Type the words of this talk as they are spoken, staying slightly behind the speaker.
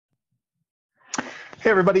Hey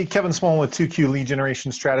everybody, Kevin Smullin with 2Q Lead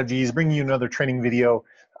Generation Strategies, bringing you another training video.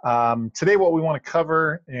 Today what we want to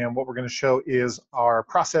cover and what we're going to show is our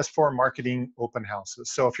process for marketing open houses.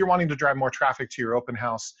 So if you're wanting to drive more traffic to your open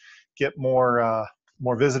house, get more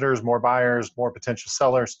visitors, more buyers, more potential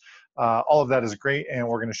sellers, all of that is great, and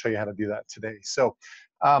we're going to show you how to do that today. So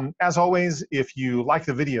as always, if you like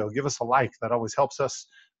the video, give us a like. That always helps us.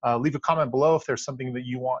 Leave a comment below if there's something that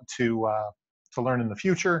you want to learn in the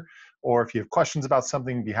future, or if you have questions about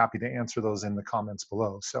something, be happy to answer those in the comments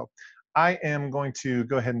below. So I am going to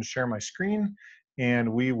go ahead and share my screen,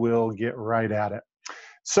 and we will get right at it.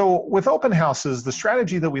 So with open houses, the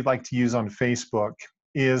strategy that we'd like to use on Facebook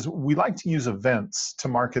is we like to use events to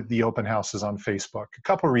market the open houses on Facebook. A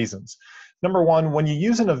couple of reasons. Number one, when you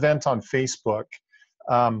use an event on Facebook,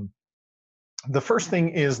 the first thing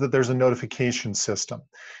is that there's a notification system.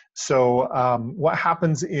 So what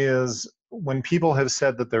happens is when people have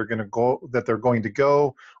said that they're going to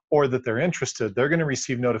go, or that they're interested, they're going to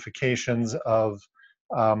receive notifications of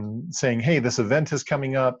saying, hey, this event is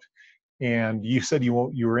coming up, and you said you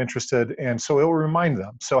were interested, and so it will remind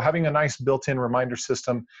them. So having a nice built-in reminder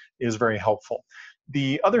system is very helpful.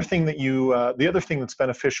 The other thing that's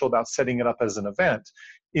beneficial about setting it up as an event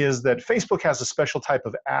is that Facebook has a special type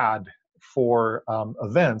of ad for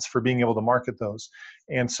events, for being able to market those.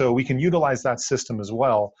 And so we can utilize that system as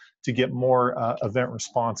well to get more event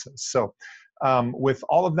responses. So with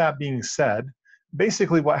all of that being said,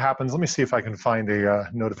 basically what happens, let me see if I can find a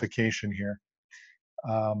notification here.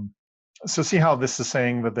 So see how this is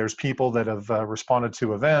saying that there's people that have responded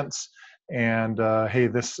to events, and hey,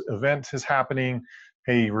 this event is happening.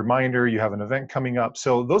 Hey, reminder, you have an event coming up.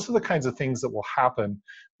 So those are the kinds of things that will happen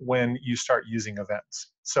when you start using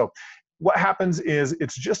events. So what happens is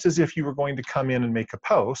it's just as if you were going to come in and make a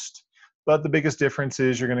post, but the biggest difference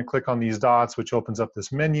is you're going to click on these dots, which opens up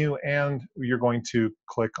this menu, and you're going to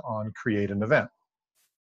click on create an event.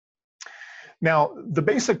 Now, the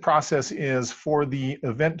basic process is for the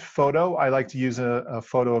event photo, I like to use a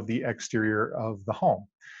photo of the exterior of the home.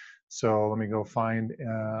 So let me go find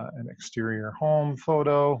an exterior home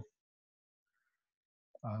photo.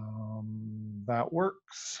 That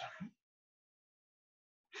works.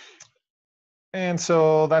 And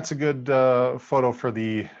so that's a good photo for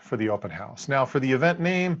the open house. Now for the event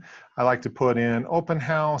name, I like to put in open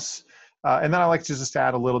house, and then I like to just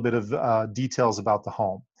add a little bit of details about the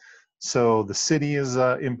home. So the city is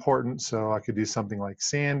important, so I could do something like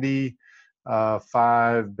Sandy,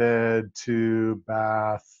 5-bed,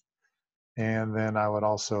 2-bath, and then I would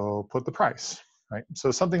also put the price, right? So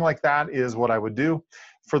something like that is what I would do.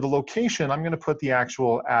 For the location, I'm going to put the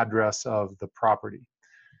actual address of the property.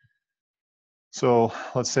 So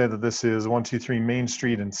let's say that this is 123 Main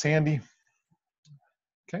Street in Sandy.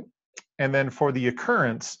 Okay. And then for the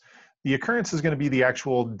occurrence is going to be the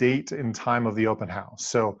actual date and time of the open house.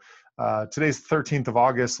 So today's the 13th of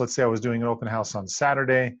August. Let's say I was doing an open house on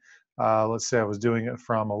Saturday. Let's say I was doing it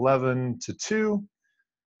from 11 to 2.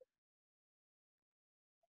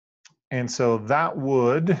 And so that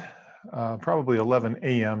would probably 11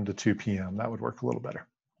 a.m. to 2 p.m. That would work a little better.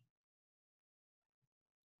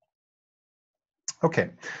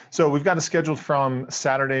 Okay, so we've got it scheduled from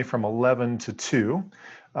Saturday from 11 to 2.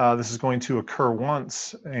 This is going to occur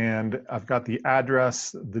once, and I've got the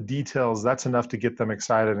address, the details. That's enough to get them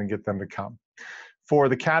excited and get them to come. For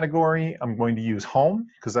the category, I'm going to use home,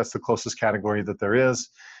 because that's the closest category that there is.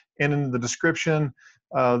 And in the description,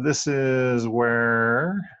 this is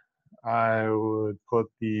where I would put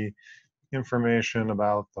the information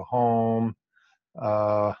about the home,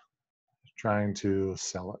 trying to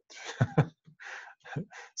sell it.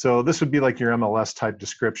 So this would be like your MLS type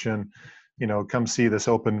description. You know, come see this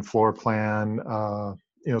open floor plan,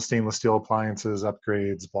 you know, stainless steel appliances,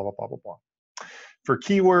 upgrades, blah, blah, blah, blah, blah. For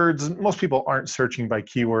keywords, most people aren't searching by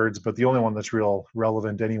keywords, but the only one that's real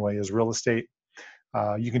relevant anyway is real estate.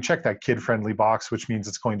 You can check that kid-friendly box, which means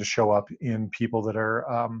it's going to show up in people that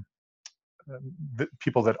are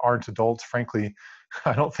people that aren't adults. Frankly,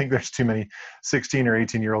 I don't think there's too many 16 or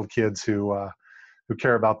 18-year-old kids who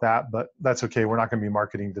care about that, but that's okay. We're not going to be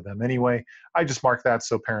marketing to them anyway. I just mark that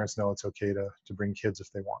so parents know it's okay to bring kids if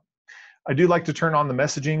they want. I do like to turn on the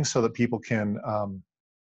messaging so that people can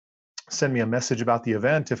send me a message about the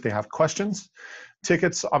event if they have questions.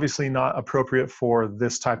 Tickets, obviously not appropriate for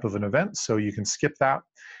this type of an event, so you can skip that.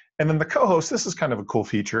 And then the co-host, this is kind of a cool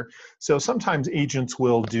feature. So sometimes agents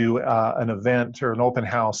will do an event or an open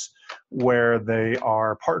house where they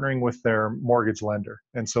are partnering with their mortgage lender.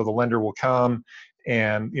 And so the lender will come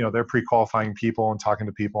and, you know, they're pre-qualifying people and talking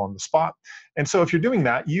to people on the spot. And so if you're doing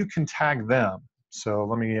that, you can tag them. So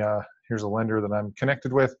let me, Here's a lender that I'm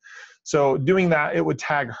connected with. So doing that, it would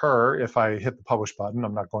tag her if I hit the publish button.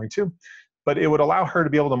 I'm not going to, but it would allow her to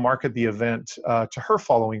be able to market the event to her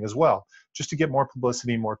following as well, just to get more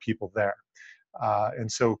publicity, more people there.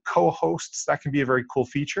 And so co-hosts, that can be a very cool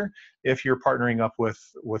feature if you're partnering up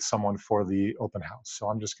with someone for the open house. So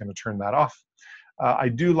I'm just going to turn that off. I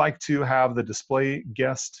do like to have the display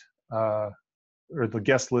guest or the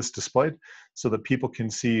guest list displayed so that people can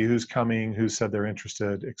see who's coming, who said they're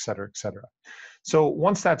interested, et cetera, et cetera. So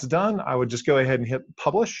once that's done, I would just go ahead and hit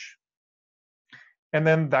publish, and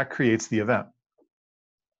then that creates the event.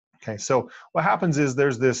 Okay, so what happens is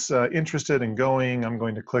there's this interested in going. I'm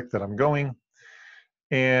going to click that I'm going.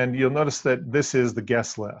 And you'll notice that this is the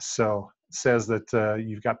guest list. So it says that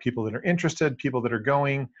you've got people that are interested, people that are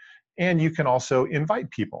going, and you can also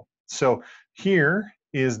invite people. So here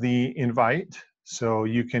is the invite. So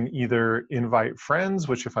you can either invite friends,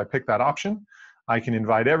 which if I pick that option, I can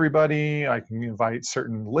invite everybody. I can invite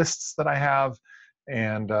certain lists that I have,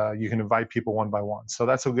 and you can invite people one by one. So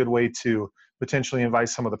that's a good way to potentially invite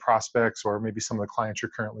some of the prospects or maybe some of the clients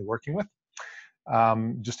you're currently working with.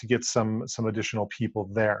 Just to get some additional people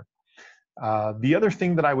there. The other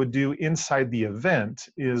thing that I would do inside the event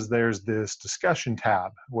is there's this discussion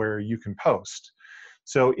tab where you can post.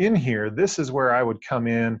 So in here, this is where I would come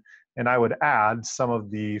in and I would add some of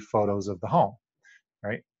the photos of the home,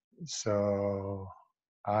 right? So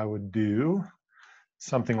I would do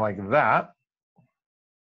something like that.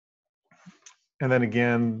 And then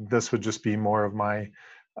again, this would just be more of my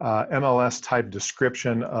MLS type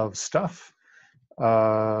description of stuff.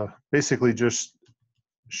 Basically just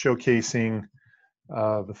showcasing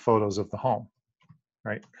the photos of the home,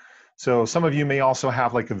 right? So some of you may also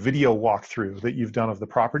have like a video walkthrough that you've done of the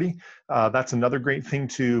property. That's another great thing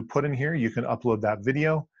to put in here. You can upload that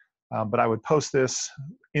video, but I would post this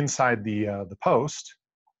inside the post.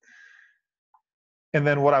 And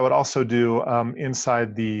then what I would also do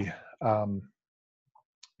inside the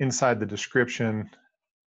description,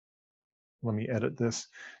 let me edit this.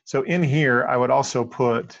 So in here, I would also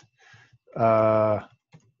put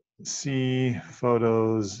see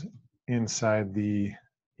photos inside the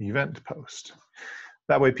event post.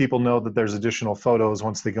 That way people know that there's additional photos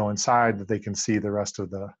once they go inside that they can see the rest of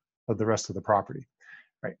the property.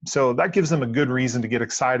 Right. So that gives them a good reason to get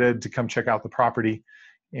excited to come check out the property.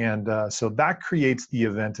 And so that creates the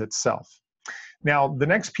event itself. Now, the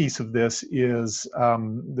next piece of this is,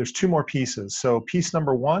 there's two more pieces. So piece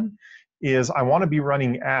number one is I want to be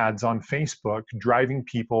running ads on Facebook driving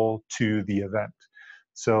people to the event.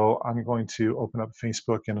 So I'm going to open up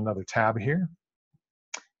Facebook in another tab here.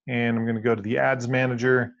 And I'm going to go to the ads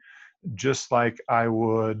manager, just like I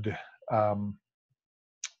would, go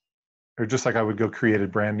create a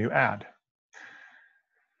brand new ad.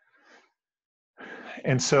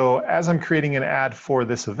 And so as I'm creating an ad for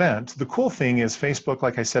this event, the cool thing is Facebook,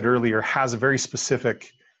 like I said earlier, has a very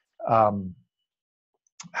specific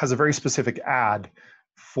ad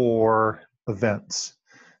for events.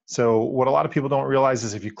 So what a lot of people don't realize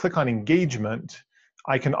is if you click on engagement,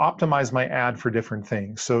 I can optimize my ad for different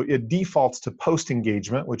things. So it defaults to post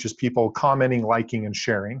engagement, which is people commenting, liking, and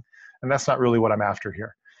sharing. And that's not really what I'm after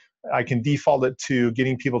here. I can default it to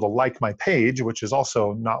getting people to like my page, which is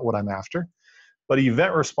also not what I'm after. But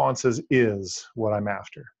event responses is what I'm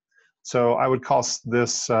after. So I would call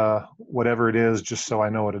this whatever it is, just so I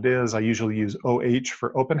know what it is. I usually use OH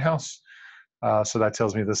for open house. So that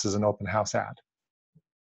tells me this is an open house ad.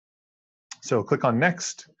 So click on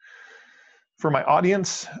next. For my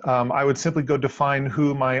audience, I would simply go define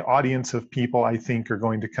who my audience of people I think are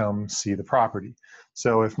going to come see the property.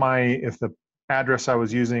 So if the address I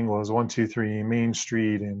was using was 123 Main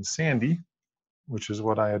Street in Sandy, which is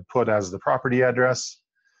what I had put as the property address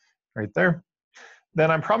right there, then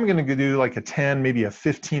I'm probably going to do like a 10, maybe a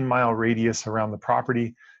 15-mile radius around the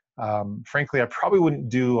property. Frankly, I probably wouldn't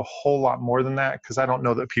do a whole lot more than that because I don't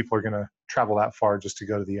know that people are going to travel that far just to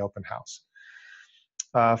go to the open house.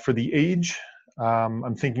 For the age,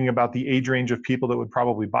 I'm thinking about the age range of people that would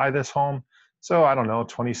probably buy this home. So I don't know,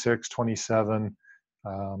 26, 27,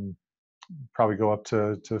 probably go up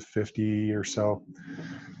to 50 or so.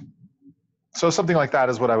 So something like that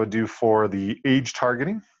is what I would do for the age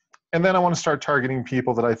targeting. And then I want to start targeting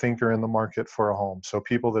people that I think are in the market for a home. So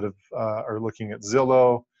people that are looking at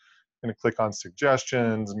Zillow, I'm going to click on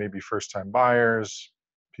suggestions, maybe first-time buyers,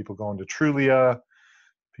 people going to Trulia,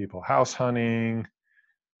 people house hunting,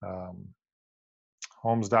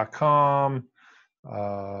 homes.com,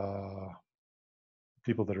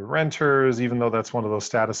 people that are renters, even though that's one of those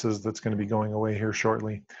statuses that's going to be going away here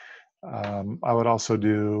shortly. I would also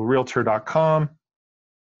do realtor.com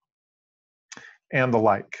and the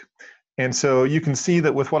like. And so you can see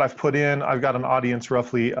that with what I've put in, I've got an audience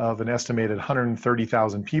roughly of an estimated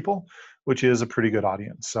 130,000 people, which is a pretty good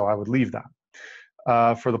audience. So I would leave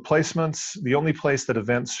that. For the placements, the only place that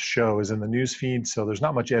events show is in the news feed. So there's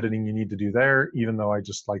not much editing you need to do there, even though I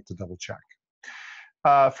just like to double check.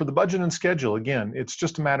 For the budget and schedule, again, it's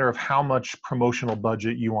just a matter of how much promotional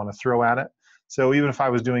budget you want to throw at it. So even if I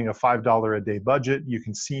was doing a $5 a day budget, you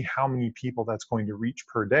can see how many people that's going to reach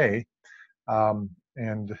per day.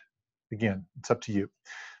 And again, it's up to you.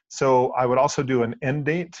 So I would also do an end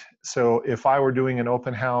date. So if I were doing an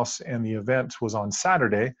open house and the event was on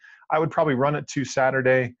Saturday, I would probably run it to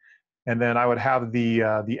Saturday, and then I would have the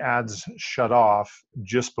ads shut off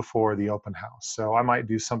just before the open house. So I might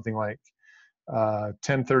do something like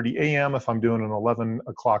 10:30 a.m. if I'm doing an 11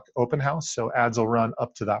 o'clock open house. So ads will run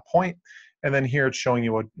up to that point. And then here it's showing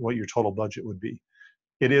you what your total budget would be.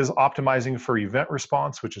 It is optimizing for event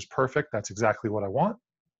response, which is perfect. That's exactly what I want.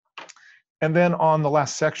 And then on the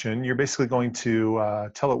last section, you're basically going to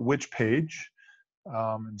tell it which page.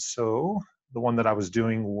 And so the one that I was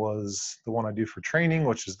doing was the one I do for training,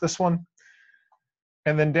 which is this one.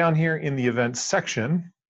 And then down here in the events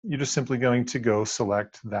section, you're just simply going to go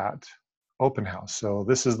select that open house. So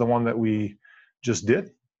this is the one that we just did.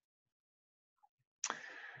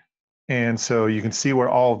 And so you can see where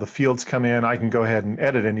all of the fields come in. I can go ahead and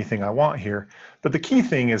edit anything I want here. But the key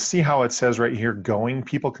thing is, see how it says right here, going?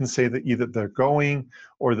 People can say that either they're going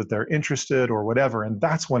or that they're interested or whatever, and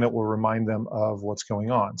that's when it will remind them of what's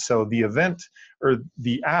going on. So the event or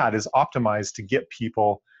the ad is optimized to get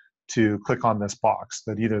people to click on this box,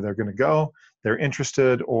 that either they're gonna go, they're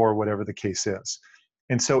interested, or whatever the case is.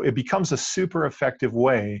 And so it becomes a super effective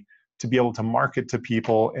way to be able to market to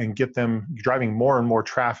people and get them driving more and more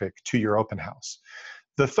traffic to your open house.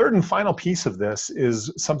 The third and final piece of this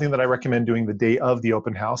is something that I recommend doing the day of the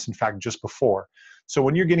open house, in fact, just before. So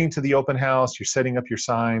when you're getting to the open house, you're setting up your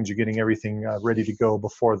signs, you're getting everything ready to go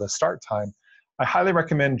before the start time, I highly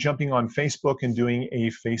recommend jumping on Facebook and doing a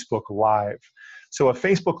Facebook Live. So a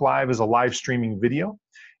Facebook Live is a live streaming video,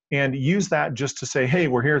 and use that just to say, hey,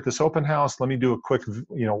 we're here at this open house, let me do a quick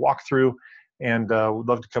walkthrough, and would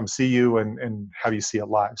love to come see you and have you see it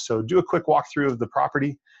live. So do a quick walkthrough of the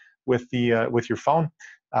property with your phone.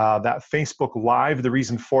 That Facebook Live, the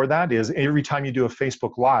reason for that is every time you do a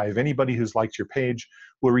Facebook Live, anybody who's liked your page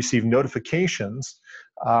will receive notifications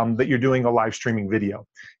that you're doing a live streaming video.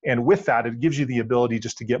 And with that, it gives you the ability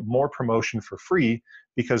just to get more promotion for free,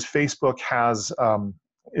 because Facebook has,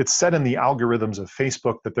 it's set in the algorithms of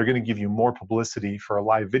Facebook that they're going to give you more publicity for a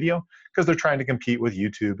live video because they're trying to compete with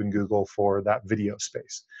YouTube and Google for that video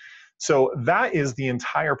space. So that is the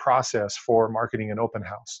entire process for marketing an open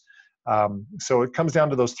house. So it comes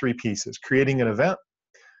down to those three pieces: creating an event,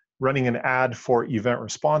 running an ad for event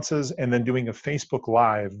responses, and then doing a Facebook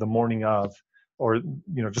Live the morning of, or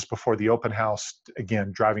just before the open house,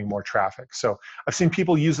 again, driving more traffic. So I've seen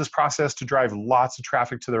people use this process to drive lots of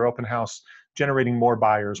traffic to their open house, generating more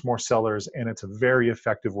buyers, more sellers, and it's a very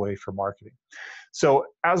effective way for marketing. So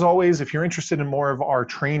as always, if you're interested in more of our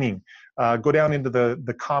training, go down into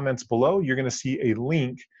the comments below. You're going to see a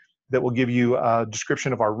link that will give you a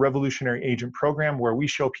description of our Revolutionary Agent program, where we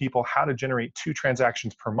show people how to generate 2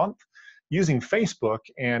 transactions per month using Facebook,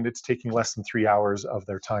 and it's taking less than 3 hours of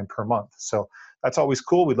their time per month. So that's always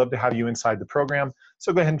cool. We'd love to have you inside the program.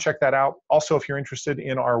 So go ahead and check that out. Also, if you're interested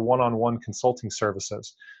in our one-on-one consulting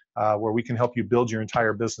services, where we can help you build your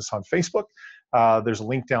entire business on Facebook, there's a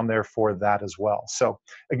link down there for that as well. So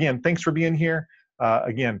again, thanks for being here.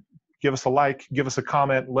 Again, give us a like, give us a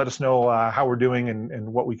comment, let us know how we're doing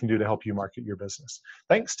and what we can do to help you market your business.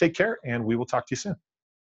 Thanks, take care, and we will talk to you soon.